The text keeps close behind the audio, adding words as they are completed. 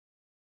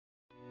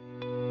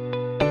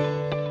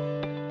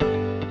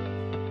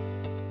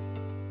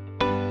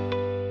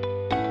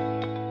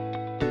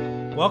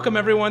Welcome,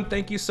 everyone.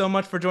 Thank you so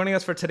much for joining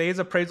us for today's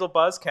Appraisal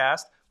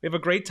Buzzcast. We have a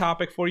great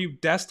topic for you,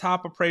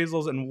 desktop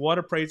appraisals and what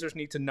appraisers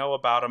need to know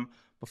about them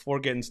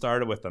before getting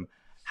started with them.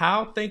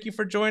 Hal, thank you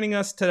for joining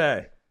us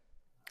today.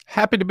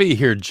 Happy to be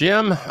here,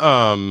 Jim.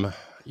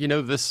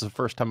 This is the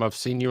first time I've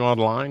seen you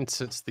online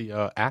since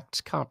the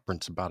ACTS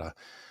conference about a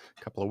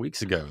couple of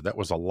weeks ago. That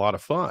was a lot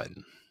of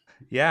fun.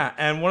 Yeah,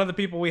 and one of the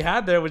people we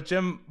had there was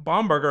Jim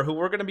Baumberger, who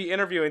we're going to be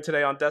interviewing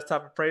today on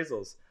desktop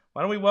appraisals.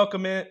 Why don't we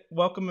welcome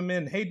him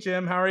in? Hey,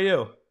 Jim, how are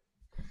you?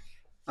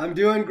 I'm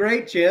doing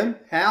great, Jim.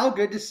 Hal,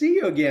 good to see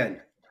you again.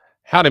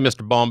 Howdy,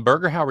 Mr.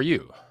 Baumberger. How are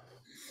you?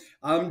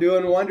 I'm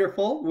doing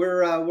wonderful.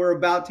 We're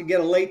about to get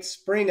a late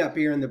spring up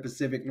here in the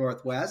Pacific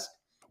Northwest.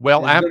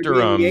 Well, It's after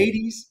gonna be in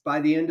the 80s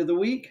by the end of the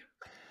week.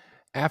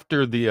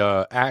 After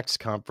the ACTS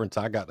conference,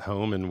 I got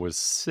home and was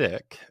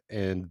sick,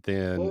 and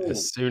then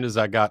as soon as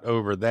I got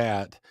over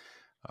that,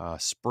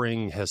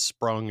 spring has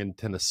sprung in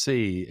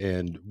Tennessee,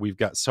 and we've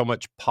got so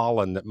much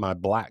pollen that my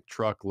black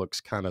truck looks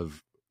kind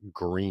of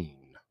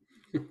green.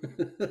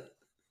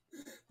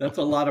 That's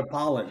a lot of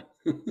pollen.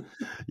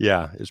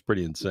 Yeah, it's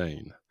pretty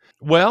insane.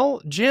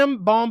 Well,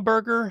 Jim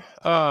Baumberger,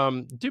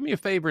 do me a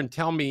favor and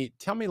tell me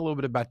a little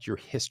bit about your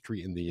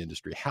history in the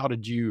industry. How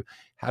did you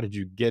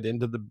get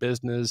into the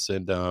business,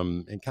 and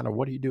kind of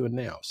what are you doing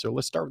now? So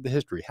let's start with the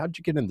history. How did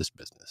you get in this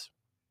business?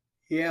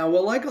 Yeah,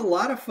 well, like a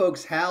lot of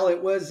folks, Hal,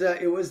 it was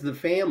the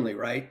family,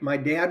 right? My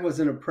dad was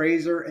an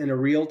appraiser and a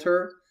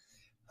realtor.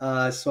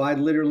 So I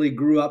literally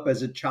grew up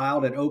as a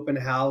child at open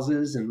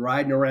houses and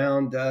riding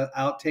around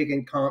out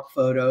taking comp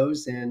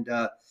photos. And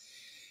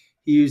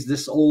he used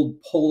this old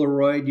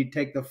Polaroid. You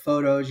take the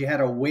photos, you had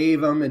to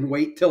wave them and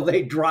wait till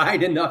they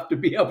dried enough to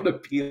be able to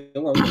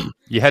peel them.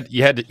 You had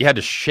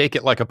to shake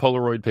it like a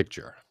Polaroid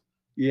picture.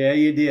 Yeah,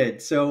 you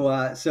did. So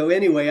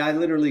anyway, I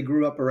literally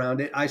grew up around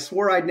it. I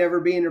swore I'd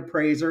never be an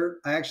appraiser.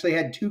 I actually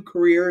had 2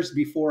 careers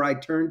before I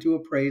turned to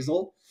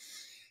appraisal.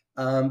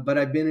 But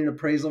I've been in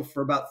appraisal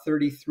for about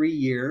 33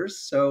 years.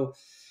 So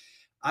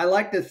I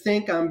like to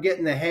think I'm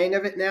getting the hang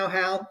of it now,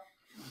 Hal.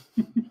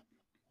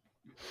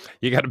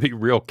 You got to be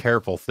real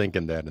careful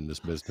thinking that in this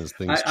business.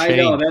 Things I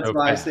change. know, that's so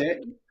why fast. I say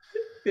it.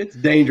 It's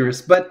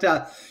dangerous. But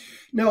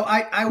no,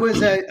 I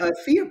was a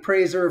fee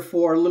appraiser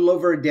for a little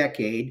over a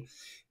decade.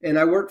 And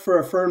I worked for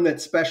a firm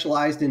that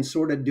specialized in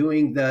sort of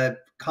doing the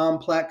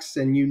complex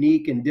and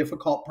unique and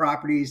difficult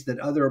properties that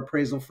other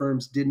appraisal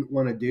firms didn't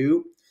want to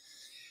do.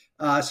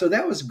 So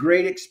that was a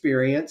great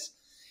experience.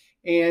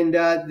 And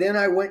then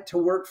I went to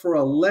work for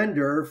a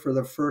lender for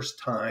the first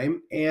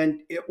time.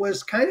 And it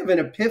was kind of an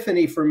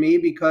epiphany for me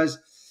because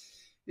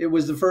it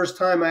was the first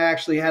time I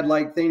actually had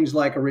like things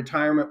like a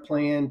retirement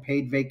plan,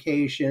 paid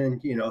vacation,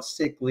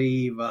 sick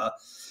leave.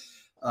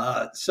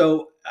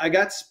 So I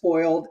got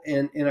spoiled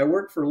and I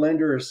worked for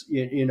lenders,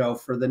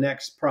 for the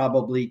next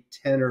probably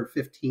 10 or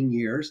 15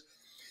 years.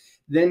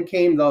 Then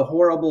came the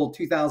horrible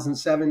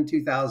 2007,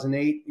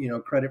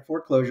 2008, credit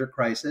foreclosure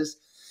crisis.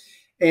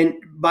 And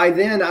by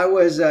then I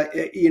was,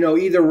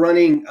 either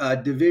running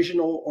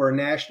divisional or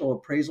national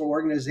appraisal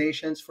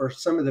organizations for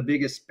some of the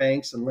biggest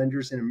banks and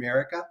lenders in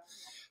America.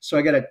 So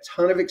I got a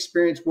ton of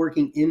experience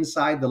working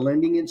inside the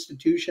lending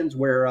institutions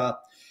where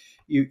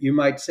you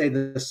might say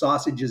the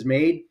sausage is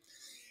made.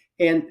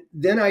 And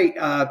then I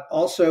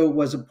also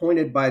was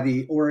appointed by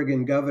the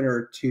Oregon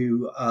governor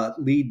to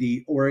lead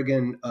the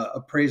Oregon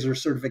Appraiser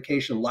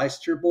Certification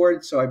Licensure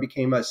Board. So I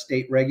became a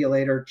state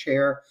regulator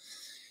chair.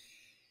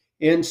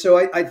 And so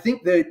I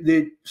think that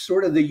the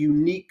sort of the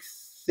unique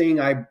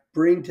thing I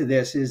bring to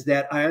this is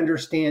that I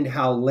understand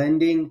how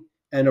lending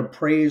and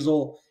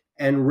appraisal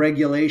and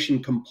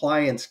regulation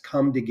compliance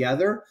come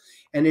together.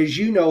 And as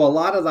you know, a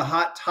lot of the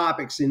hot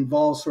topics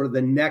involve sort of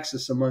the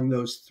nexus among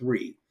those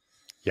 3.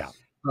 Yeah.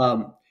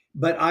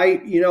 But I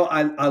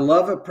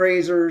love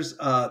appraisers.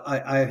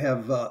 I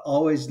have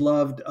always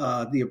loved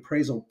the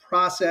appraisal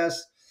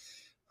process.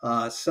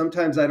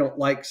 Sometimes I don't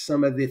like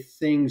some of the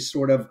things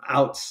sort of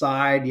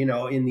outside,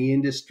 in the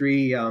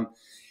industry. After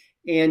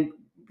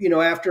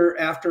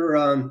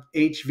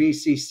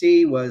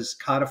HVCC was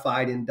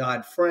codified in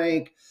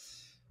Dodd-Frank,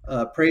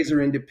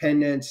 appraiser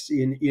independence,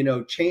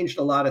 changed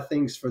a lot of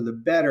things for the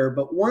better.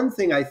 But one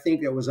thing I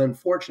think that was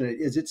unfortunate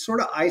is it sort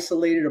of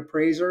isolated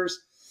appraisers.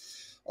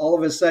 All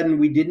of a sudden,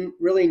 we didn't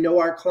really know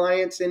our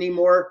clients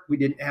anymore. We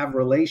didn't have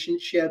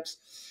relationships.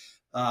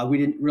 We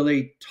didn't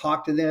really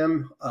talk to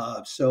them.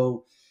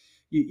 So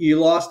you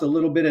lost a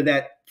little bit of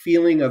that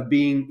feeling of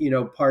being,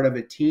 part of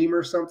a team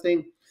or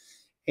something.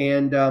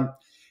 And,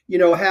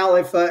 Hal,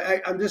 if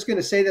I'm just going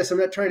to say this, I'm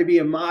not trying to be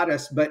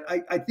immodest, but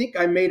I think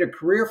I made a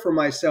career for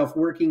myself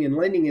working in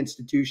lending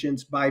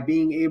institutions by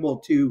being able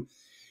to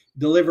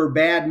deliver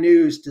bad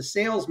news to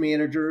sales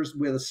managers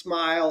with a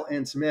smile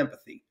and some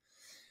empathy.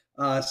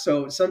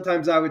 So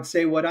sometimes I would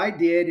say what I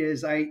did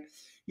is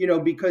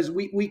because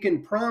we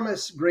can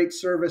promise great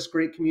service,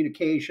 great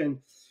communication,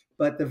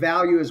 but the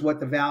value is what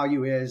the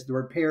value is. The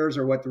repairs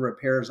are what the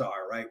repairs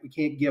are, right? We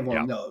can't give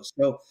them those.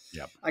 So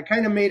I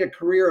kind of made a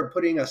career of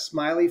putting a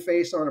smiley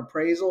face on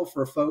appraisal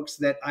for folks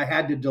that I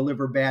had to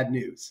deliver bad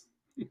news.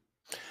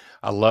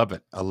 I love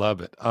it. I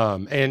love it.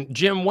 And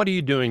Jim, what are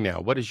you doing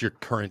now? What is your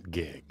current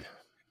gig?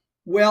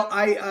 Well,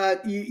 I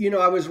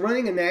was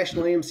running a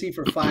national AMC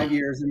for 5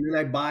 years, and then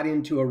I bought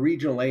into a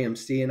regional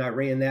AMC, and I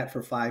ran that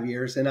for 5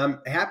 years. And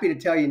I'm happy to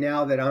tell you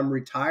now that I'm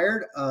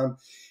retired,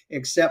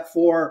 except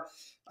for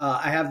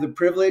I have the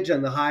privilege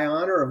and the high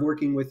honor of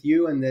working with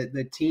you and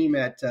the team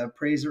at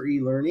Appraiser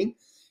e-learning.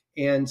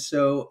 And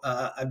so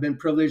I've been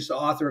privileged to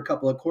author a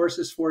couple of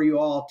courses for you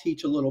all,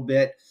 teach a little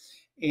bit.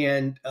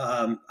 And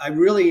I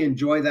really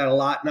enjoy that a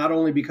lot, not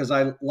only because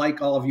I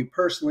like all of you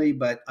personally,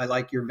 but I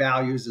like your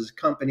values as a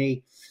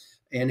company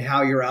and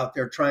how you're out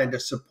there trying to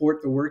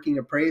support the working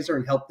appraiser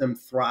and help them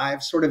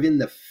thrive sort of in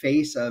the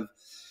face of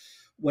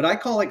what I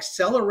call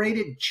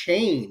accelerated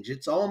change.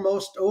 It's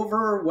almost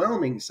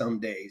overwhelming some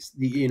days,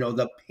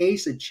 the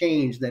pace of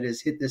change that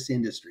has hit this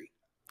industry.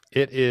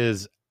 It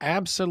is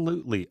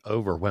absolutely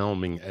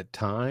overwhelming at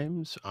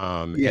times.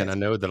 And I Yes.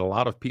 know that a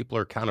lot of people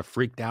are kind of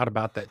freaked out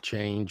about that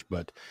change,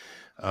 but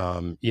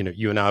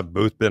you and I have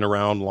both been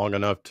around long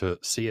enough to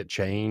see it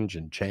change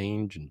and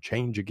change and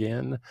change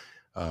again.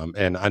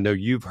 And I know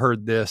you've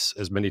heard this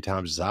as many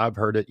times as I've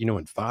heard it.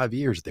 In 5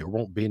 years, there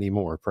won't be any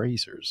more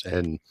appraisers.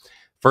 And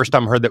first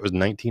time I heard that was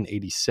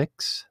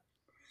 1986.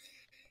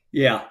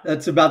 Yeah,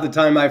 that's about the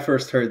time I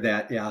first heard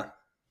that. Yeah.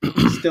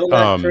 Still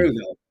not true,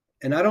 though.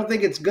 And I don't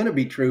think it's going to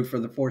be true for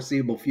the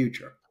foreseeable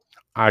future.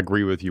 I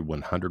agree with you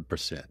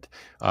 100%.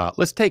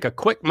 Let's take a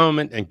quick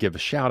moment and give a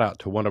shout out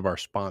to one of our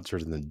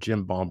sponsors, and then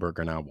Jim Baumberger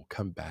and I will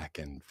come back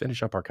and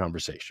finish up our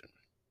conversation.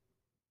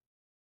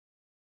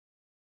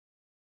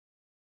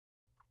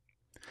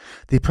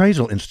 The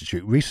Appraisal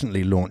Institute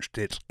recently launched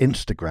its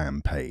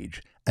Instagram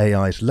page,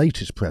 AI's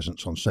latest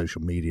presence on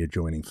social media,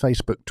 joining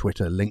Facebook,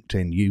 Twitter,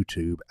 LinkedIn,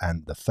 YouTube,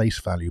 and the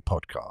Face Value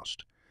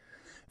podcast.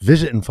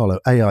 Visit and follow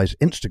AI's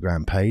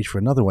Instagram page for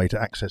another way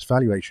to access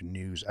valuation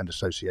news and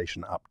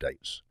association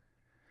updates.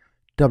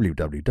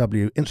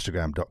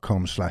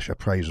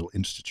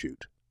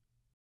 www.instagram.com/appraisalinstitute.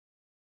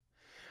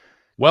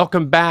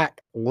 Welcome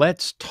back.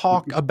 Let's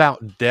talk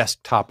about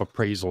desktop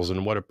appraisals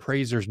and what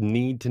appraisers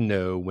need to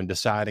know when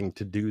deciding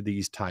to do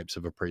these types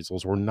of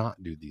appraisals or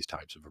not do these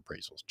types of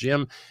appraisals.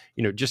 Jim,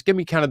 just give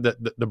me kind of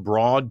the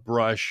broad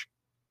brush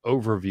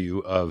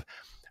overview of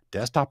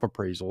desktop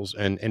appraisals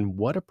and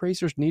what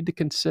appraisers need to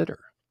consider.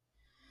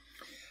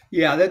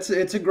 Yeah, it's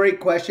a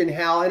great question,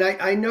 Hal. And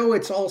I know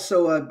it's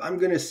also I'm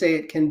going to say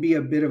it can be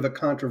a bit of a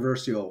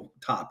controversial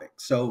topic.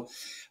 So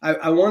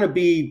I want to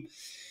be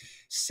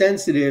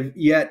sensitive,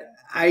 yet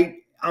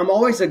I'm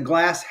always a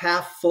glass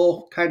half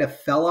full kind of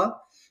fella.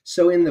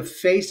 So in the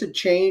face of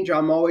change,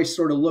 I'm always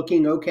sort of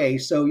looking, okay,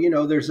 so,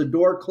 there's a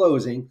door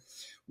closing.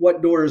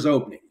 What door is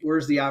opening?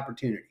 Where's the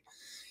opportunity?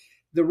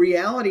 The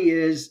reality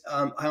is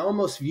I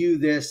almost view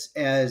this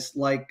as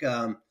like,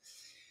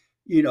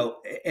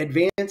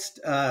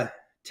 advanced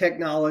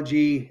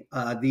technology,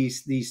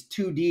 these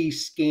 2D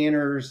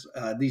scanners,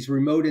 these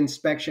remote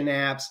inspection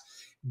apps,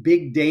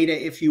 big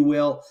data, if you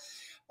will.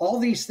 All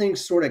these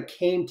things sort of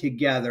came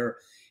together,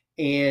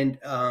 and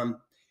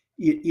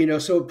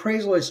so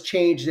appraisal has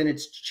changed, and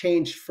it's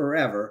changed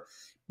forever.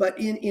 But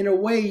in a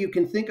way, you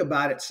can think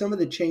about it, some of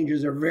the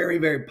changes are very,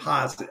 very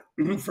positive.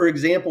 For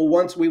example,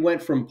 once we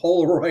went from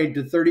Polaroid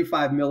to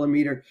 35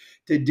 millimeter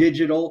to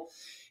digital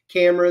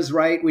cameras,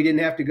 right? We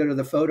didn't have to go to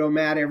the photo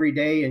mat every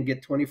day and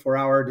get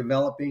 24-hour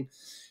developing.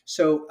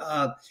 So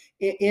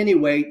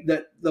anyway,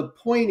 the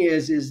point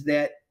is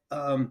that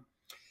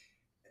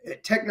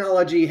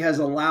technology has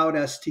allowed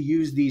us to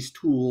use these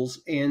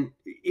tools. And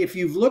if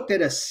you've looked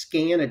at a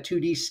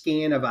 2D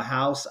scan of a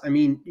house, I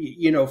mean,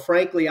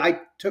 frankly,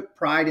 I took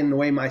pride in the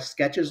way my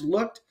sketches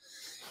looked,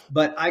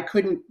 but I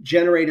couldn't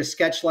generate a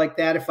sketch like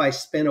that if I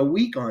spent a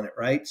week on it,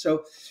 right?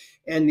 So,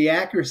 and the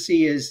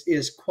accuracy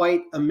is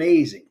quite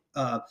amazing.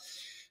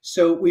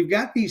 So we've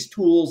got these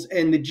tools,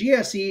 and the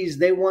GSEs,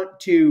 they want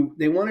to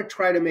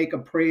try to make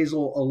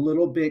appraisal a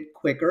little bit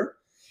quicker.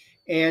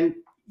 And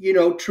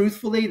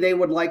truthfully, they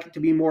would like it to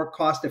be more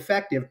cost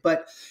effective.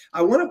 But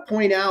I want to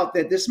point out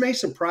that this may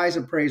surprise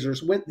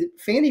appraisers. When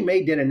Fannie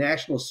Mae did a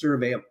national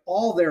survey of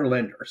all their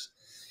lenders,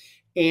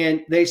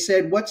 and they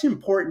said, what's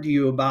important to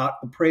you about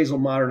appraisal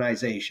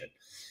modernization?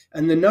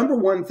 And the number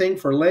one thing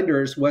for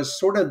lenders was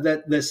sort of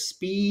the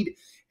speed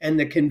and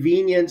the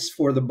convenience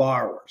for the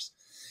borrowers.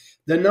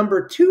 The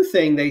number two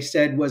thing they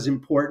said was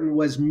important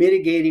was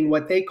mitigating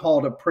what they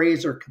called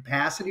appraiser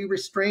capacity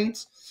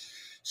restraints.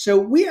 So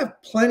we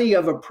have plenty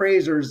of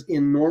appraisers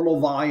in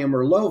normal volume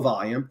or low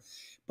volume,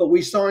 but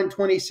we saw in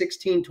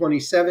 2016,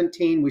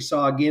 2017, we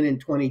saw again in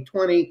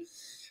 2020,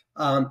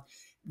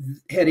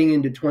 heading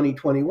into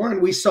 2021,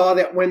 we saw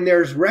that when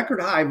there's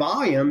record high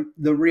volume,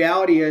 the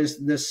reality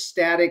is the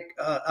static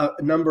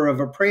number of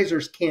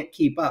appraisers can't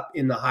keep up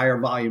in the higher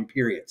volume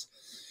periods.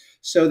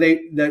 So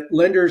the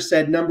lenders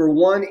said, number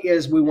one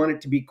is we want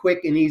it to be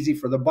quick and easy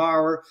for the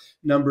borrower.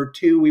 Number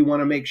two, we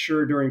want to make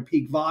sure during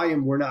peak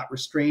volume, we're not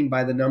restrained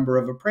by the number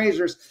of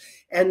appraisers.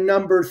 And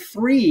number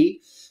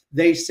three,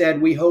 they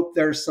said, we hope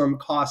there's some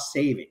cost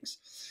savings.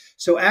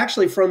 So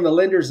actually from the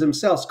lenders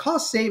themselves,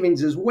 cost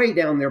savings is way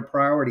down their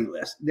priority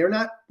list. They're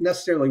not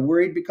necessarily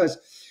worried because,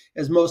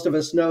 as most of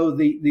us know,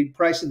 the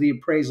price of the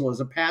appraisal is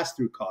a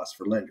pass-through cost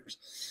for lenders.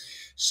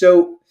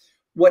 So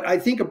what I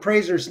think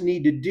appraisers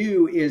need to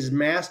do is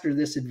master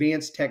this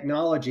advanced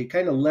technology,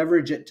 kind of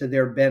leverage it to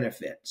their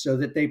benefit so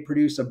that they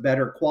produce a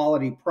better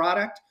quality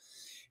product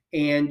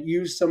and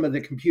use some of the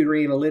computer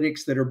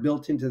analytics that are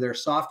built into their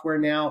software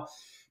now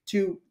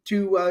to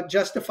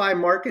justify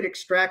market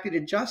extracted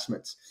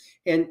adjustments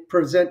and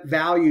present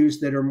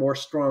values that are more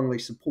strongly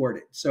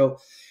supported. So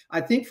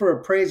I think for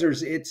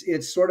appraisers,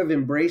 it's sort of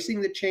embracing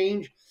the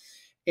change.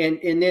 And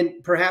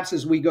then perhaps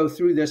as we go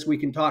through this, we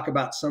can talk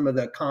about some of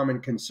the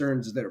common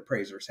concerns that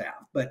appraisers have.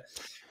 But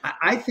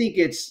I think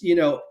it's,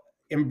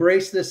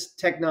 embrace this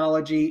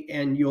technology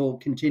and you'll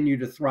continue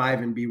to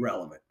thrive and be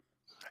relevant.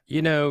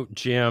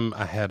 Jim,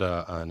 I had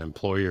an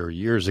employer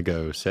years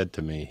ago said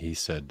to me, he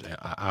said,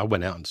 I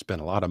went out and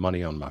spent a lot of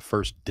money on my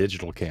first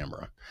digital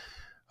camera.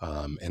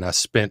 And I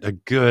spent a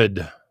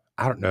good,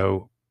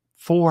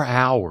 4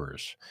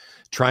 hours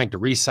trying to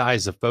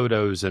resize the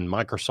photos in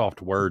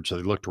Microsoft Word so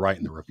they looked right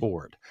in the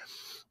report.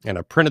 And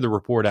I printed the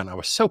report out and I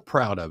was so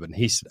proud of it. And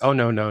he said, oh,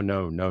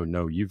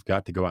 no. You've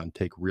got to go out and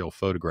take real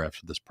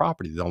photographs of this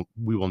property.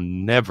 We will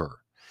never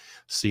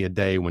see a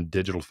day when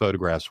digital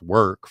photographs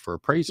work for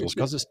appraisals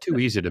because it's too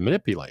easy to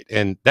manipulate.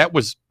 And that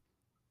was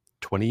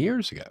 20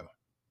 years ago.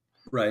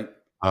 Right.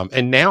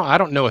 And now I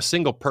don't know a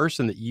single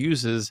person that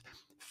uses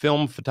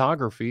film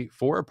photography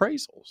for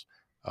appraisals.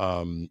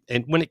 And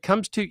when it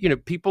comes to,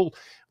 people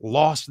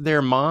lost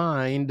their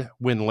mind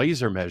when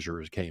laser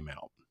measurers came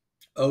out.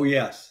 Oh,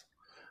 yes.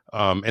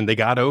 And they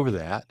got over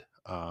that.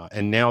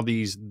 And now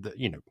these,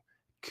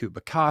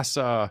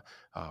 Kubicasa,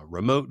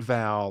 Remote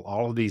Val,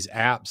 all of these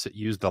apps that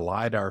use the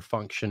LiDAR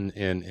function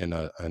in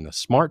a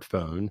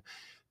smartphone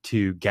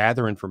to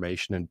gather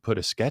information and put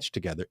a sketch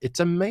together. It's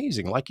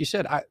amazing. Like you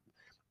said,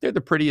 they're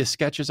the prettiest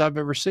sketches I've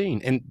ever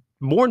seen. And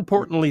more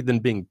importantly than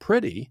being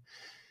pretty,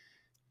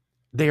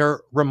 they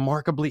are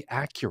remarkably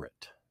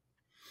accurate.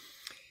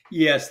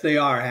 Yes, they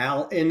are,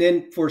 Hal. And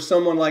then for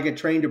someone like a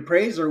trained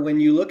appraiser, when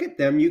you look at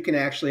them, you can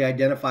actually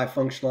identify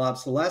functional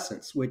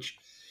obsolescence, which,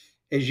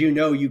 as you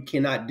know, you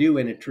cannot do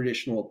in a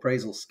traditional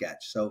appraisal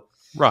sketch. So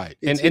right.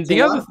 It's the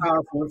a other lot of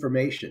powerful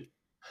information.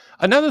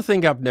 Another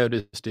thing I've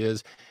noticed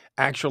is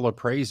actual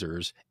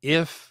appraisers,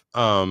 if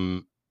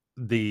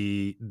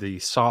the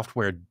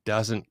software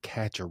doesn't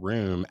catch a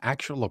room,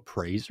 actual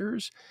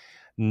appraisers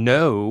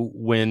know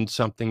when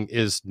something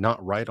is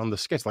not right on the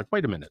sketch. Like,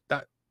 wait a minute,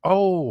 I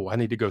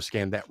need to go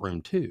scan that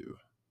room too.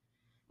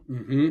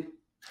 Mm-hmm.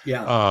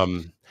 Yeah.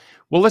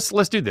 Well,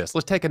 let's do this.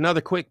 Let's take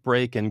another quick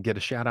break and get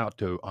a shout out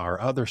to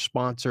our other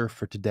sponsor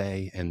for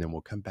today, and then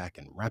we'll come back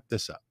and wrap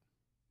this up.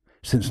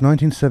 Since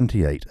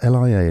 1978,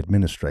 LIA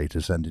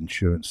Administrators and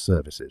Insurance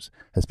Services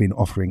has been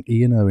offering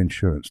E&O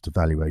insurance to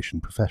valuation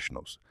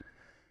professionals.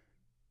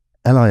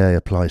 LIA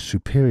applies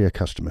superior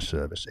customer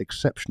service,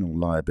 exceptional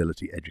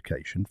liability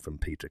education from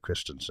Peter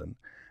Christensen,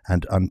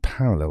 and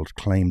unparalleled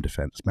claim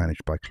defense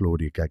managed by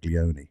Claudia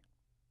Gaglioni.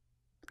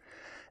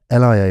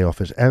 LIA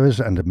offers errors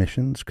and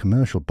omissions,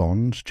 commercial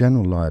bonds,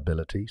 general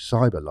liability,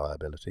 cyber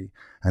liability,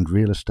 and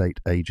real estate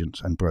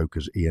agents and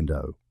brokers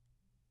E&O.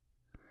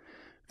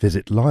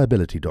 Visit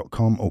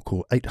liability.com or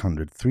call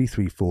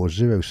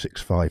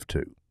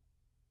 800-334-0652.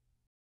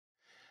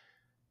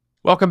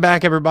 Welcome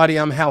back, everybody.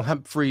 I'm Hal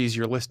Humphreys.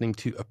 You're listening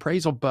to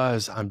Appraisal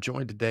Buzz. I'm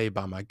joined today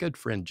by my good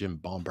friend Jim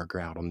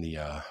Baumberger out on the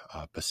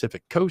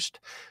Pacific Coast.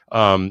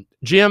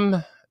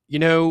 Jim,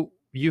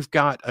 you've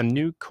got a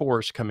new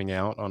course coming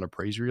out on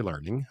appraiser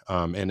learning.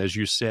 And as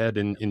you said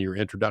in your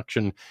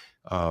introduction,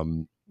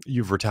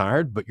 you've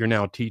retired, but you're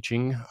now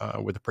teaching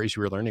with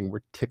appraiser learning. We're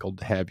tickled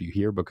to have you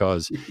here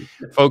because,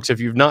 folks, if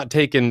you've not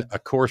taken a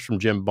course from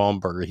Jim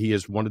Baumberger, he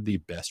is one of the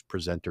best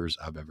presenters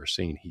I've ever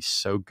seen. He's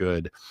so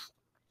good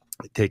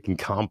at taking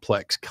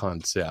complex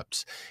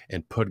concepts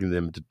and putting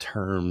them into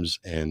terms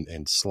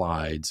and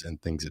slides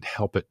and things that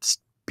help it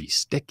be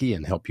sticky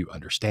and help you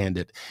understand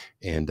it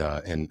and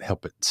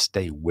help it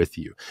stay with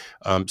you.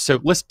 So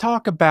let's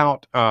talk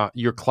about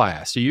your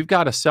class. So you've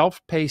got a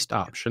self-paced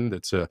option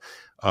that's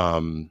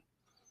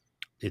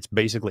it's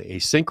basically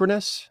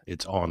asynchronous.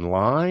 It's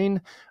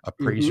online.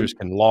 Appraisers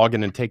can log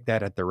in and take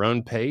that at their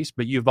own pace.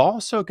 But you've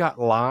also got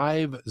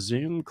live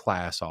Zoom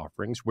class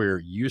offerings where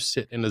you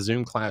sit in a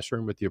Zoom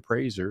classroom with the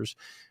appraisers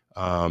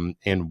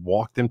and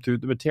walk them through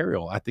the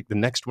material. I think the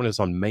next one is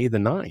on May the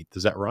 9th.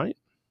 Is that right?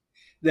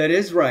 That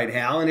is right,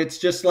 Hal. And it's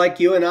just like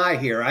you and I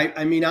here.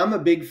 I mean, I'm a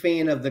big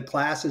fan of the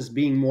classes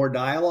being more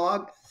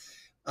dialogue.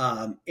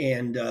 So,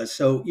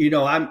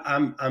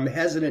 I'm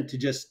hesitant to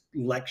just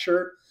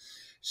lecture.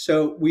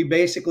 So we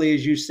basically,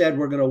 as you said,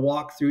 we're going to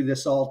walk through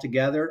this all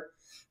together.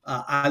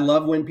 I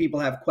love when people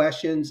have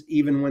questions,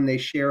 even when they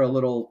share a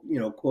little,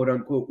 quote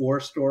unquote war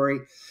story.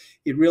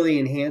 It really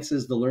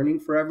enhances the learning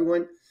for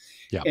everyone.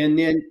 Yeah. And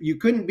then you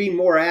couldn't be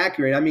more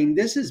accurate. I mean,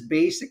 this is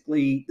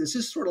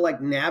sort of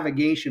like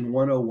navigation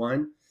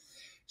 101.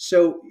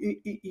 So,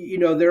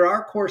 there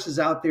are courses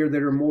out there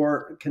that are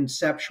more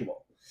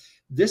conceptual.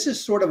 This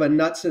is sort of a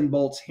nuts and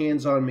bolts,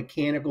 hands-on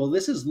mechanical.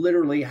 This is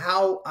literally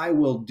how I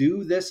will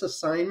do this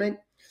assignment,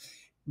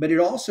 but it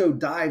also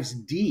dives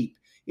deep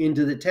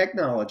into the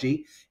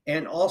technology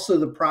and also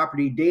the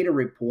property data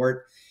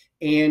report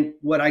and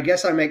what I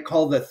guess I might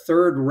call the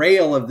third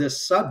rail of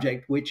this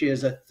subject, which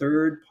is a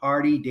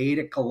third-party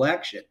data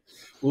collection.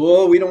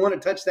 Oh, we don't want to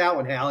touch that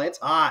one, Hal. It's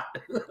hot.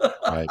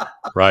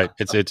 Right.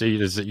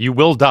 It's you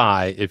will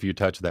die if you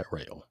touch that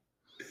rail.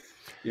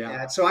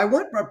 Yeah. So I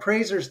want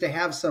appraisers to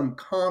have some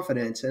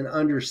confidence and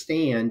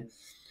understand,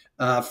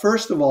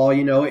 first of all,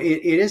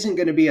 it isn't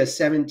going to be a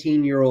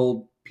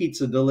 17-year-old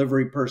pizza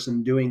delivery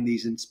person doing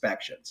these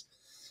inspections.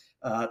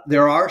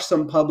 There are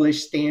some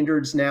published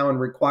standards now and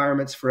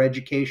requirements for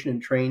education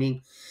and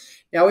training.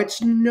 Now,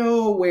 it's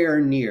nowhere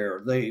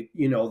near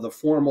the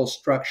formal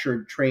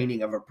structured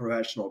training of a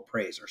professional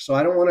appraiser. So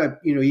I don't want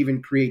to,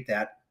 even create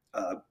that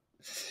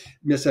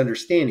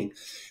misunderstanding.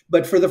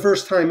 But for the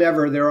first time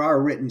ever, there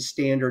are written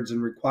standards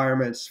and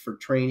requirements for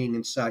training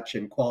and such,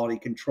 and quality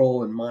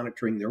control and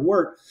monitoring their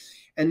work.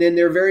 And then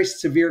there are very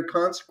severe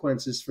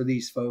consequences for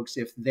these folks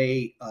if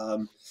they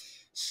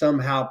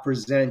somehow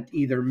present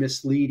either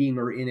misleading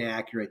or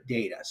inaccurate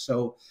data.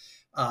 So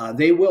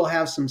they will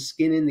have some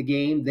skin in the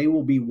game. They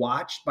will be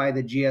watched by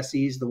the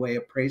GSEs the way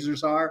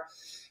appraisers are.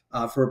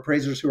 For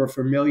appraisers who are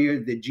familiar,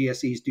 the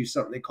GSEs do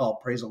something they call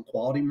appraisal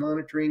quality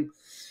monitoring.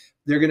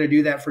 They're going to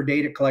do that for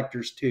data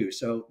collectors too.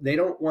 So they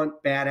don't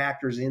want bad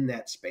actors in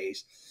that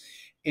space.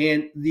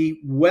 And the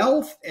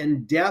wealth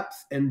and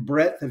depth and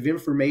breadth of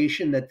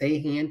information that they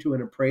hand to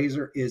an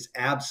appraiser is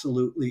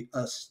absolutely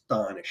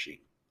astonishing.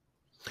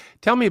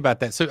 Tell me about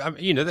that. So,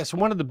 that's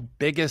one of the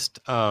biggest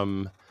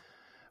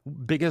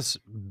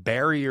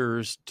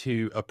barriers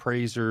to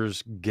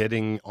appraisers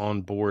getting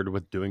on board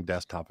with doing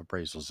desktop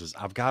appraisals is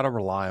I've got to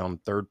rely on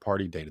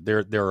third-party data.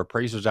 There are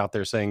appraisers out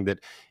there saying that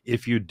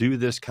if you do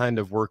this kind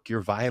of work,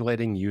 you're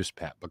violating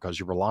USPAP because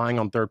you're relying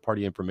on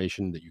third-party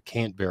information that you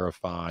can't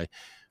verify,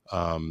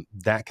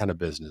 that kind of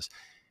business.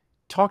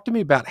 Talk to me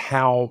about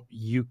how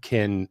you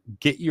can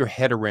get your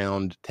head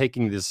around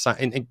taking this.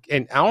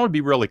 And I want to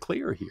be really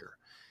clear here.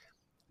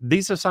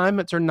 These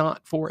assignments are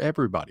not for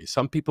everybody.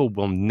 Some people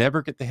will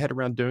never get the head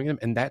around doing them,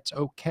 and that's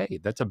okay.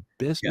 That's a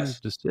business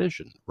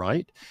decision,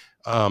 right?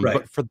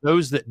 But for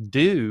those that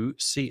do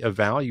see a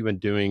value in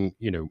doing,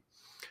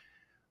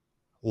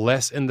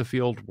 less in the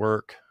field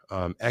work,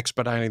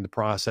 expediting the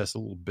process a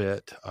little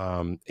bit,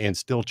 and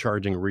still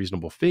charging a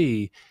reasonable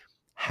fee,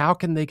 how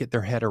can they get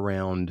their head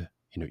around,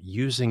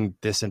 using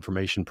this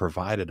information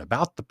provided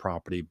about the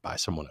property by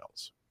someone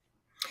else?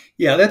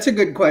 Yeah, that's a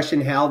good question,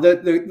 Hal.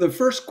 The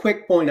first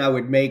quick point I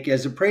would make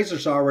is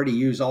appraisers already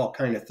use all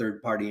kind of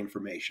third-party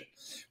information.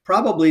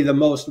 Probably the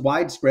most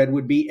widespread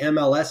would be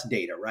MLS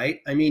data,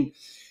 right? I mean,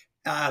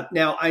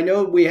 now I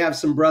know we have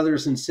some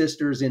brothers and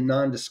sisters in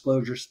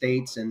non-disclosure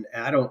states, and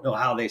I don't know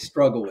how they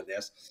struggle with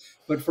this,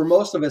 but for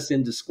most of us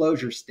in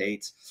disclosure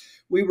states,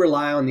 we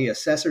rely on the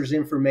assessor's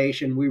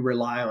information. We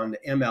rely on the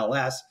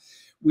MLS.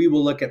 We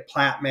will look at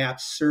plat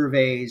maps,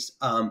 surveys.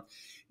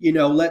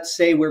 Let's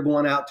say we're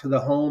going out to the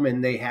home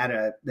and they had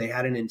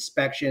an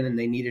inspection and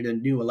they needed a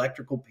new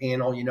electrical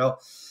panel.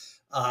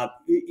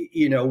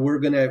 We're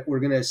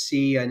gonna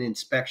see an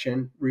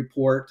inspection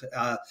report.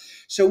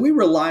 So we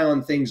rely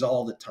on things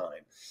all the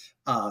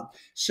time.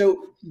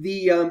 So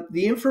the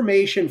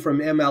information from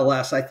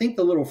MLS, I think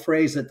the little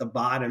phrase at the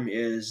bottom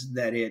is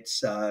that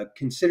it's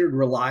considered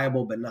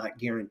reliable but not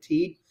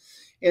guaranteed,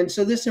 and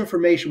so this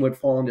information would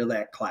fall into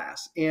that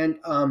class. And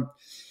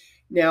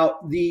now,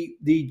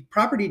 the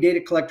property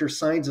data collector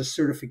signs a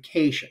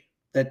certification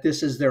that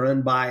this is their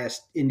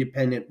unbiased,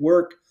 independent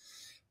work.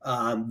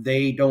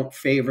 They don't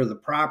favor the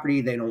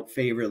property. They don't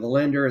favor the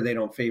lender. They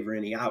don't favor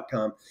any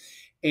outcome.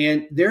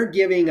 And they're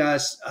giving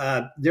us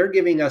a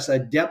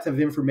depth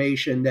of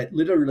information that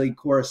literally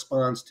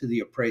corresponds to the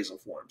appraisal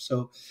form.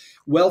 So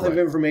wealth of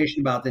information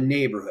about the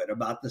neighborhood,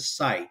 about the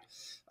site,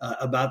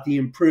 about the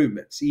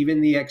improvements, even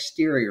the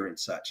exterior and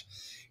such.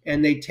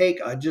 And they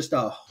take just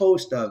a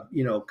host of,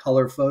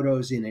 color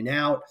photos in and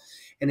out.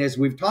 And as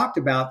we've talked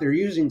about, they're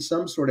using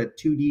some sort of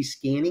 2D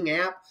scanning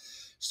app.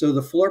 So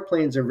the floor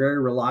plans are very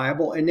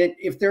reliable. And then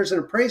if there's an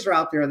appraiser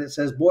out there that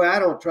says, boy, I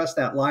don't trust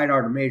that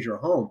LiDAR to measure a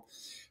home.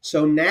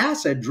 So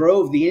NASA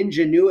drove the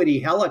Ingenuity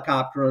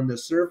helicopter on the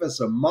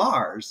surface of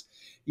Mars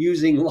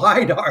using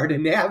LiDAR to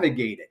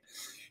navigate it.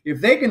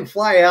 If they can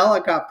fly a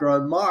helicopter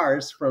on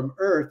Mars from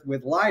Earth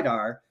with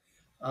LiDAR,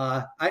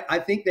 I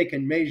think they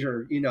can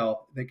measure,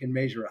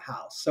 a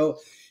house. So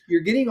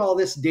you're getting all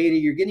this data,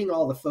 you're getting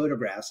all the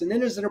photographs. And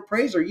then as an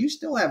appraiser, you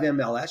still have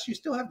MLS, you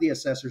still have the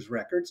assessor's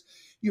records,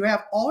 you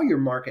have all your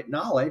market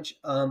knowledge.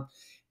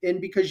 And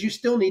because you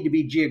still need to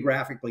be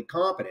geographically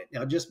competent.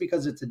 Now, just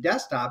because it's a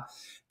desktop,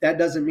 that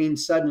doesn't mean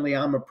suddenly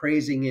I'm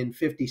appraising in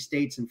 50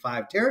 states and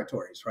 5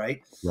 territories,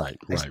 right?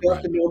 I still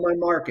have to know my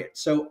market.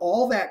 So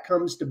all that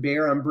comes to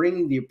bear. I'm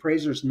bringing the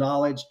appraiser's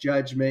knowledge,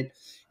 judgment,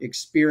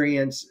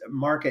 experience,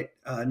 market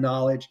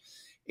knowledge,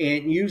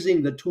 and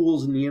using the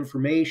tools and the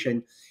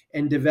information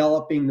and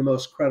developing the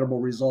most credible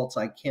results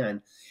I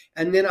can.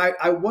 And then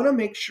I want to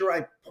make sure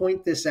I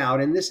point this out,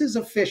 and this is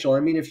official. I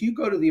mean, if you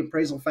go to the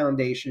Appraisal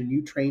Foundation and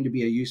you train to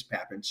be a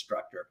USPAP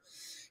instructor,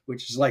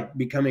 which is like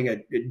becoming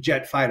a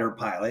jet fighter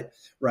pilot,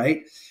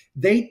 right?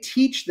 They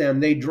teach them,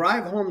 they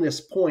drive home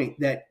this point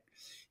that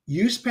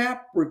USPAP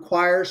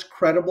requires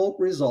credible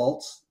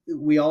results.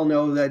 We all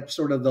know that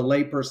sort of the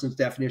layperson's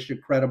definition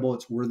of credible,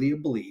 it's worthy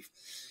of belief.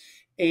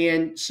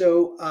 And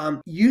so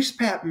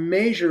USPAP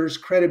measures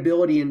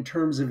credibility in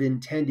terms of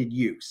intended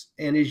use.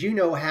 And as you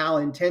know, Hal,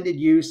 intended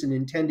use and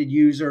intended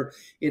user,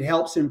 it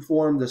helps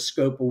inform the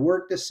scope of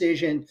work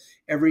decision,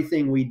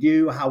 everything we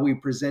do, how we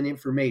present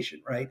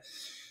information, right?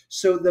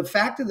 So the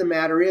fact of the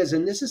matter is,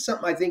 and this is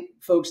something I think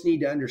folks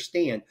need to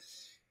understand,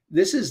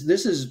 this is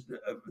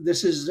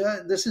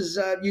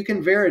you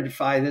can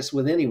verify this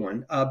with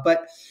anyone,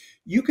 but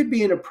you could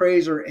be an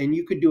appraiser and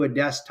you could do a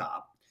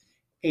desktop,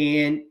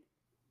 and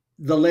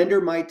the lender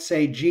might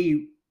say,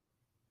 gee,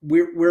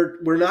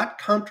 we're not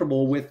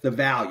comfortable with the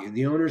value.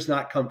 The owner's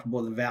not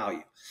comfortable with the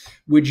value.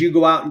 Would you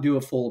go out and do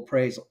a full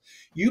appraisal?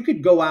 You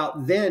could go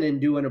out then and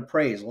do an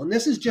appraisal. And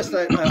this is just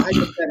a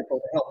hypothetical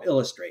to help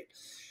illustrate.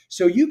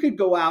 So you could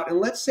go out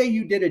and let's say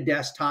you did a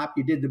desktop,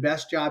 you did the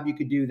best job you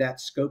could do, that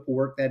scope of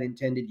work, that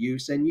intended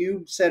use, and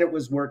you said it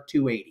was worth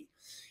 280.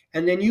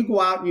 And then you go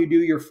out and you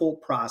do your full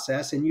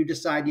process and you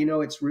decide,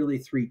 it's really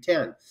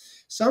 310.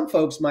 Some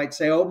folks might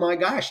say, oh my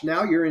gosh,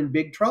 now you're in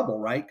big trouble,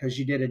 right? Because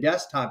you did a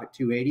desktop at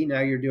 280. Now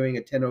you're doing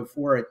a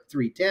 1004 at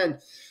 310.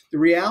 The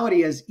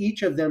reality is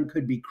each of them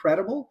could be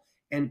credible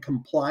and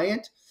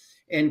compliant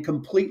and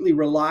completely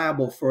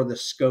reliable for the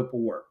scope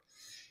of work.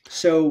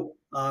 So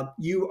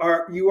you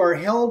are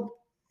held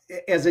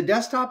as a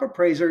desktop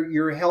appraiser,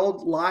 you're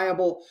held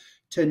liable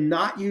to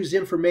not use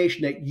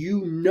information that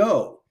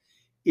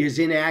is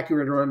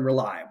inaccurate or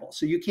unreliable.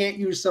 So you can't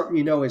use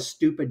something is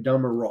stupid,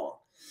 dumb, or wrong.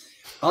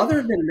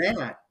 Other than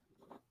that,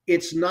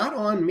 it's not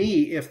on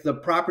me if the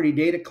property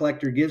data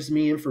collector gives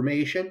me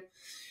information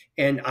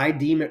and I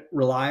deem it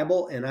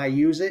reliable and I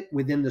use it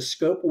within the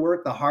scope of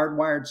work, the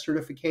hardwired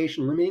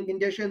certification limiting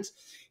conditions.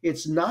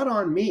 It's not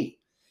on me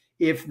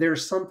if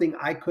there's something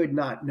I could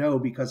not know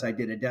because I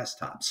did a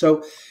desktop.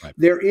 So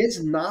There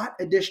is not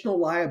additional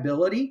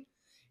liability.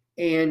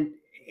 And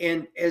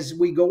as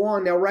we go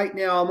on now, right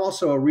now, I'm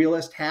also a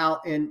realist,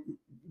 Hal, and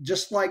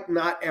just like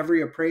not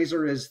every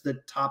appraiser is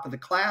the top of the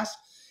class,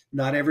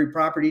 not every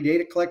property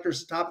data collector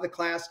is the top of the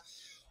class.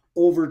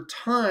 Over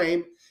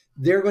time,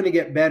 they're going to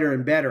get better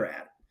and better at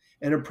it.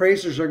 And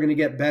appraisers are going to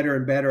get better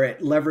and better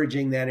at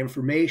leveraging that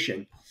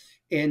information.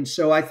 And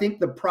so I think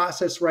the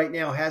process right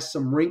now has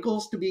some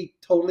wrinkles, to be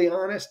totally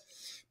honest.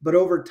 But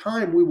over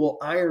time, we will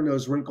iron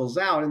those wrinkles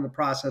out and the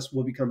process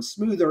will become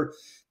smoother.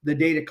 The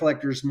data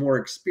collector is more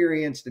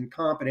experienced and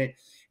competent.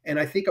 And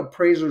I think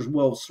appraisers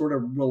will sort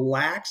of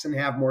relax and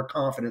have more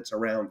confidence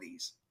around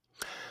these.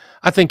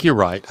 I think you're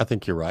right.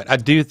 I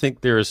do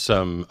think there's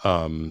some,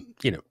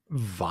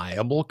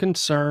 viable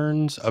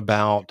concerns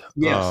about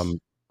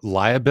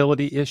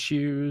liability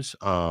issues.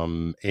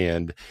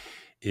 And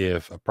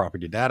if a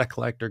property data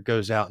collector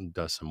goes out and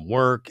does some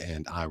work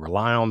and I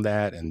rely on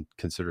that and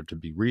consider it to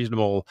be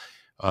reasonable,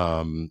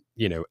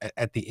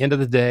 at the end of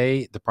the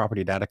day, the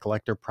property data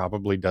collector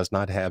probably does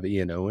not have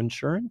E&O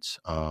insurance.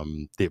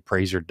 The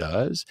appraiser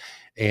does.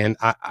 And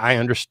I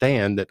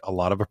understand that a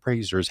lot of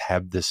appraisers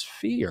have this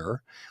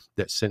fear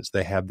that since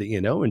they have the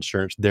E&O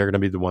insurance, they're going to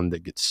be the one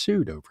that gets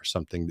sued over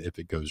something if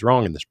it goes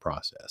wrong in this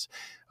process.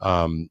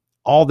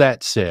 All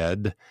that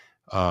said,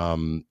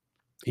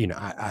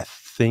 I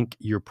think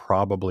you're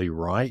probably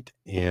right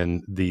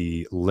in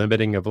the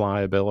limiting of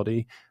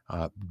liability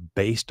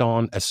based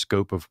on a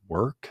scope of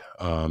work.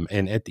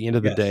 And at the end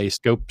of the day,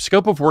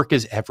 scope of work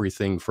is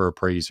everything for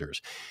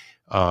appraisers.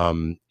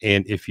 And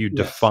if you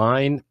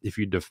define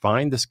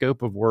the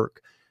scope of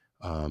work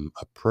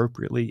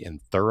appropriately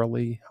and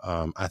thoroughly,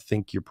 I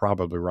think you're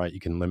probably right. You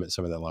can limit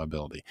some of that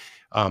liability.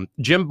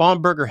 Jim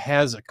Baumberger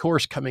has a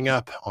course coming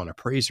up on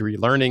appraiser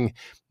learning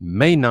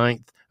May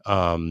 9th.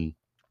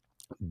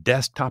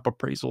 Desktop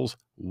Appraisals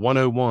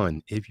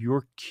 101. If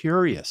you're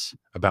curious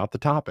about the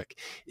topic,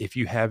 if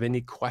you have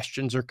any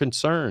questions or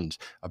concerns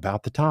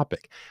about the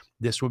topic,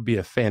 this would be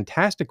a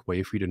fantastic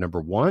way for you to, number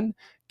one,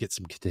 get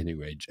some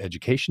continuing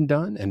education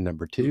done, and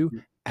number two,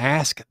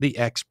 ask the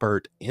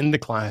expert in the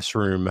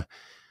classroom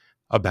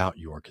about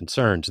your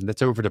concerns. And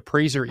that's over to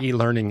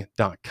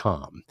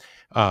appraiserelearning.com.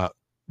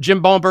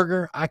 Jim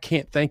Baumberger, I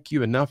can't thank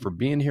you enough for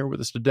being here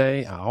with us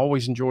today. I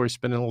always enjoy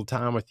spending a little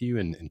time with you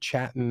and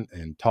chatting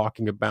and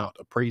talking about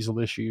appraisal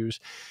issues.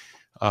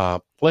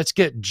 Let's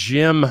get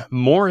Jim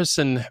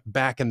Morrison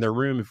back in the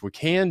room if we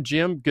can.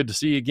 Jim, good to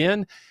see you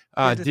again.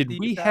 Did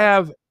we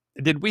have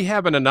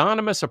an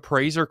anonymous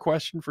appraiser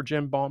question for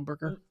Jim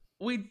Baumberger?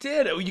 We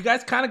did. You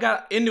guys kind of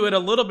got into it a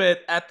little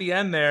bit at the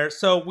end there.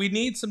 So we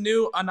need some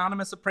new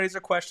anonymous appraiser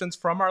questions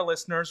from our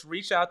listeners.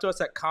 Reach out to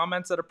us at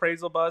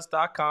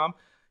comments@appraisalbuzz.com.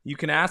 You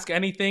can ask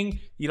anything.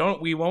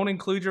 We won't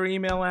include your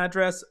email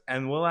address,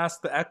 and we'll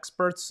ask the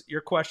experts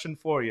your question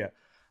for you.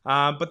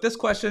 But this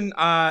question,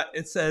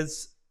 it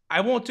says,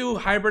 I won't do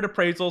hybrid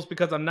appraisals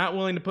because I'm not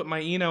willing to put my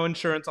E&O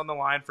insurance on the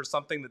line for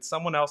something that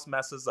someone else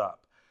messes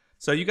up.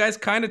 So you guys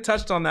kind of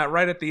touched on that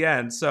right at the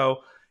end.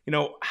 So,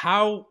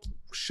 how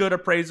should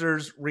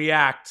appraisers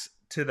react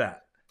to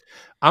that?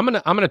 I'm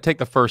gonna take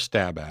the first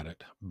stab at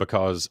it,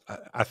 because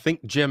I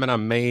think Jim and I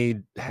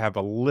may have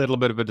a little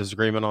bit of a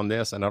disagreement on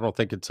this, and I don't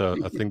think it's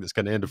a thing that's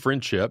going to end a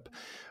friendship.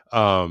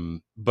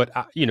 But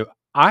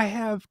I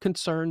have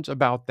concerns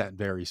about that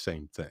very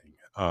same thing.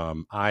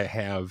 I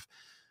have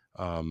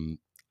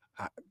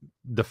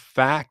the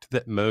fact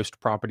that most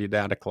property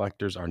data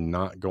collectors are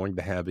not going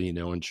to have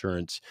E&O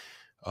insurance.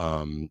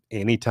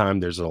 Anytime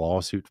there's a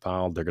lawsuit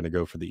filed, they're going to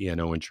go for the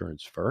E&O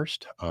insurance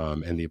first,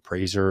 and the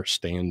appraiser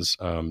stands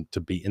to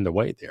be in the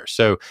way there.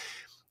 So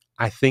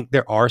I think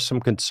there are some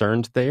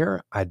concerns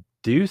there. I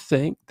do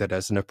think that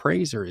as an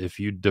appraiser, if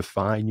you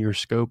define your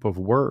scope of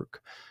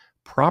work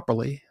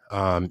properly,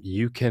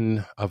 you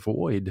can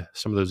avoid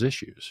some of those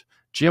issues.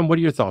 Jim, what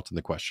are your thoughts on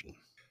the question?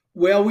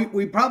 Well,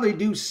 we probably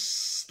do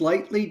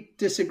slightly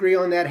disagree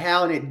on that,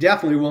 Hal, and it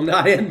definitely will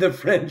not end the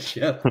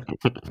friendship.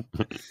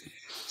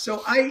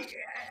 So I'm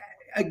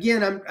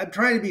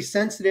trying to be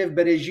sensitive,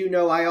 but as you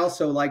know, I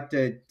also like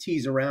to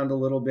tease around a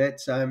little bit.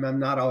 So I'm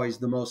not always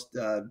the most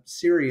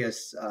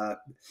serious.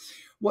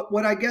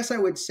 What I guess I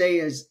would say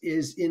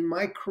is in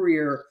my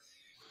career,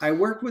 I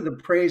worked with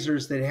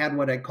appraisers that had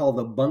what I call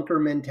the bunker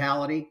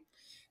mentality.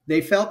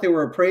 They felt they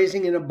were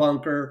appraising in a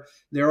bunker.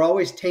 They're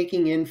always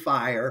taking in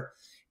fire.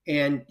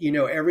 And,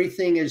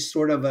 everything is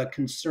sort of a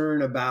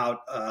concern about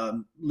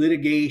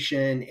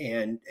litigation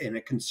and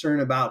a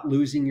concern about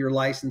losing your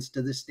license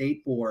to the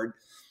state board.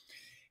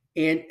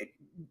 And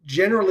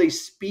generally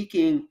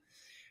speaking,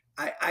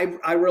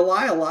 I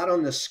rely a lot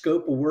on the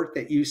scope of work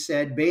that you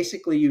said.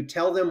 Basically, you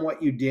tell them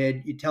what you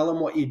did, you tell them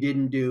what you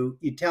didn't do,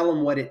 you tell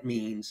them what it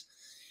means.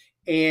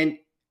 And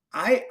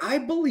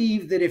I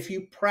believe that if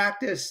you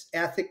practice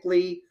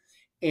ethically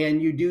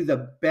and you do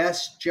the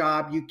best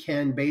job you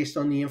can based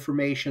on the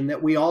information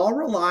that we all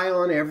rely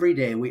on every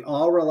day, we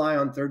all rely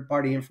on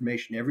third-party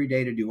information every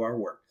day to do our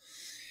work.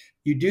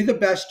 You do the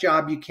best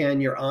job you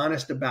can, you're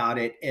honest about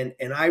it, and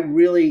I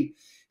really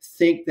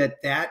think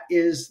that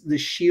is the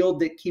shield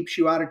that keeps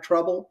you out of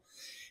trouble.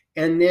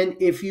 And then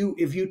if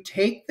you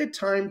take the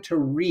time to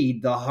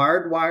read the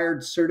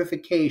hardwired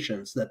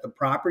certifications that the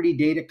property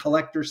data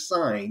collector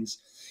signs,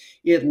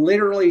 it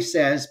literally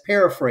says,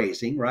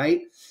 paraphrasing,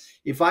 right?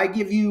 If I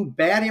give you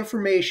bad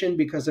information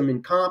because I'm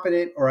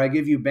incompetent, or I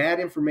give you bad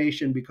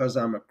information because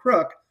I'm a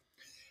crook,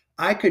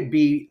 I could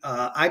be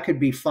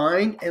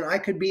fined and I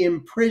could be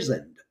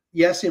imprisoned.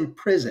 Yes,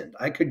 imprisoned.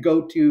 I could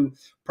go to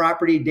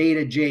property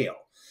data jail.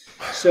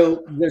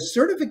 So the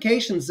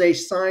certifications they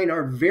sign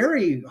are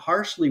very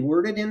harshly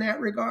worded in that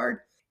regard.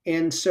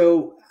 And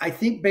so I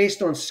think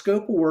based on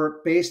scope of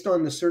work, based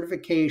on the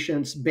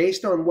certifications,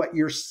 based on what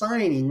you're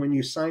signing when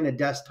you sign a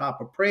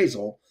desktop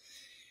appraisal,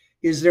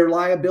 is there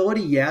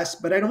liability? Yes,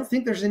 but I don't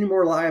think there's any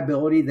more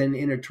liability than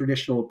in a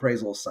traditional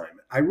appraisal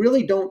assignment. I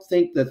really don't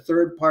think the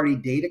third-party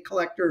data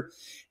collector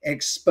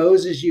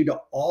exposes you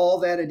to all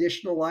that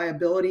additional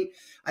liability.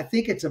 I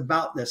think it's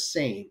about the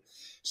same.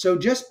 So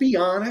just be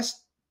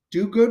honest,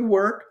 do good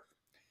work,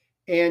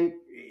 and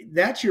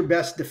that's your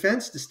best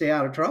defense to stay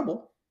out of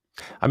trouble.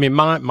 I mean,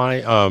 my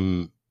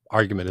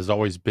argument has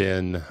always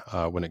been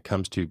when it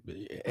comes to,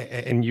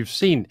 and you've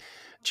seen,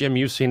 Jim,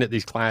 you've seen at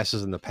these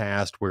classes in the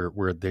past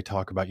where they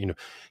talk about,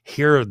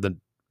 here are the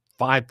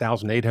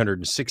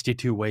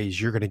 5,862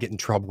 ways you're going to get in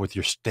trouble with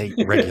your state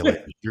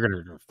regulators. You're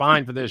going to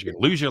fine for this. You're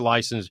going to lose your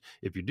license.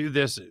 If you do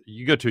this,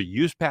 you go to a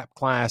USPAP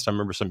class. I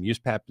remember some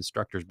USPAP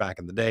instructors back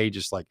in the day,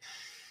 just like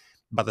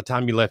by the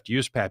time you left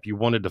USPAP, you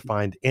wanted to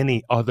find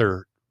any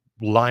other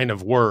line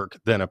of work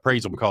than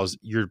appraisal because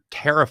you're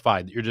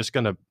terrified that you're just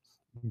going to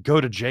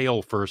go to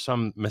jail for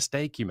some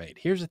mistake you made.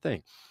 Here's the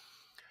thing.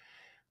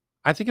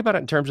 I think about it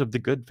in terms of the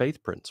good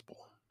faith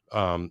principle.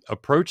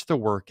 Approach the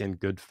work in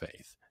good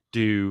faith.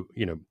 Do,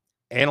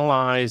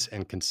 analyze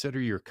and consider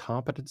your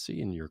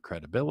competency and your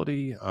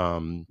credibility,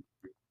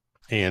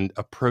 and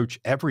approach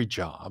every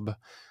job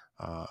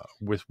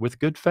with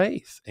good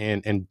faith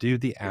and do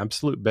the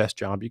absolute best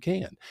job you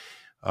can.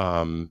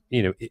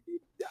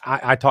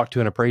 I talked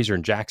to an appraiser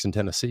in Jackson,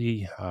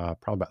 Tennessee,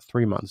 probably about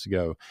 3 months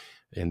ago,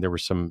 and there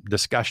was some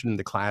discussion in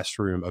the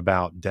classroom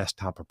about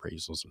desktop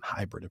appraisals and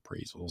hybrid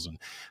appraisals. And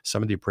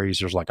some of the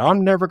appraisers like,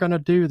 I'm never going to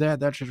do that.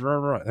 That's just rah,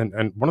 rah.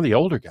 And one of the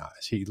older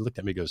guys, he looked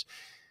at me and goes,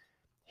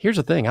 here's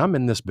the thing. I'm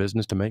in this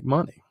business to make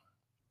money.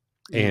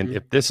 And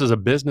if this is a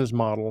business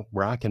model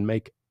where I can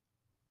make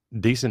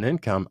decent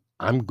income,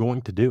 I'm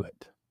going to do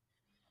it.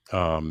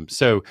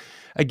 So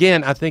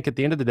again, I think at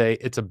the end of the day,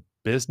 it's a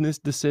business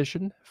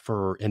decision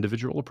for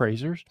individual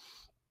appraisers.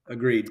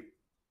 Agreed.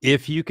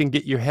 If you can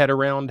get your head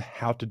around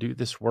how to do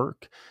this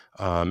work,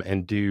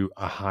 and do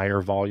a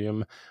higher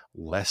volume,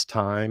 less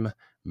time,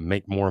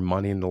 make more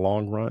money in the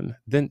long run,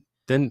 then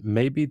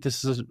maybe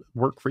this is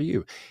work for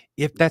you.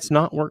 If that's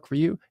not work for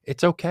you,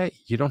 it's okay.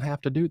 You don't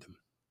have to do them.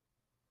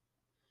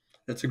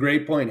 That's a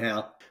great point,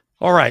 Hal.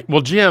 All right.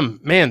 Well,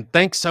 Jim, man,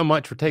 thanks so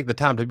much for taking the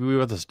time to be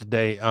with us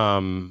today.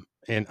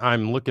 And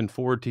I'm looking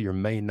forward to your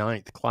May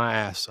 9th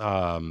class.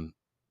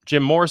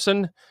 Jim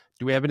Morrison,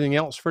 do we have anything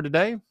else for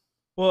today?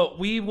 Well,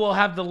 we will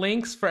have the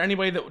links for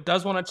anybody that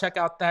does want to check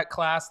out that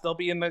class. They'll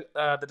be in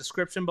the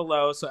description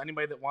below. So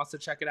anybody that wants to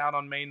check it out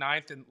on May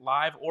 9th and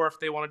live, or if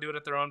they want to do it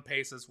at their own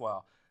pace as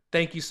well.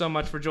 Thank you so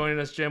much for joining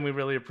us, Jim. We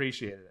really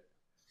appreciate it.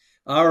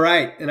 All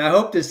right. And I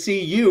hope to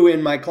see you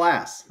in my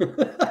class.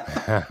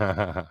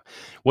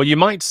 Well, you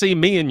might see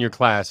me in your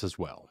class as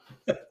well.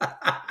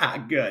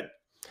 Good.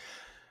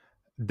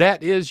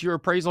 That is your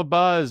Appraisal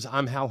Buzz.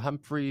 I'm Hal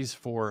Humphreys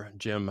for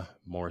Jim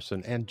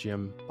Morrison and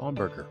Jim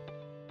Baumberger.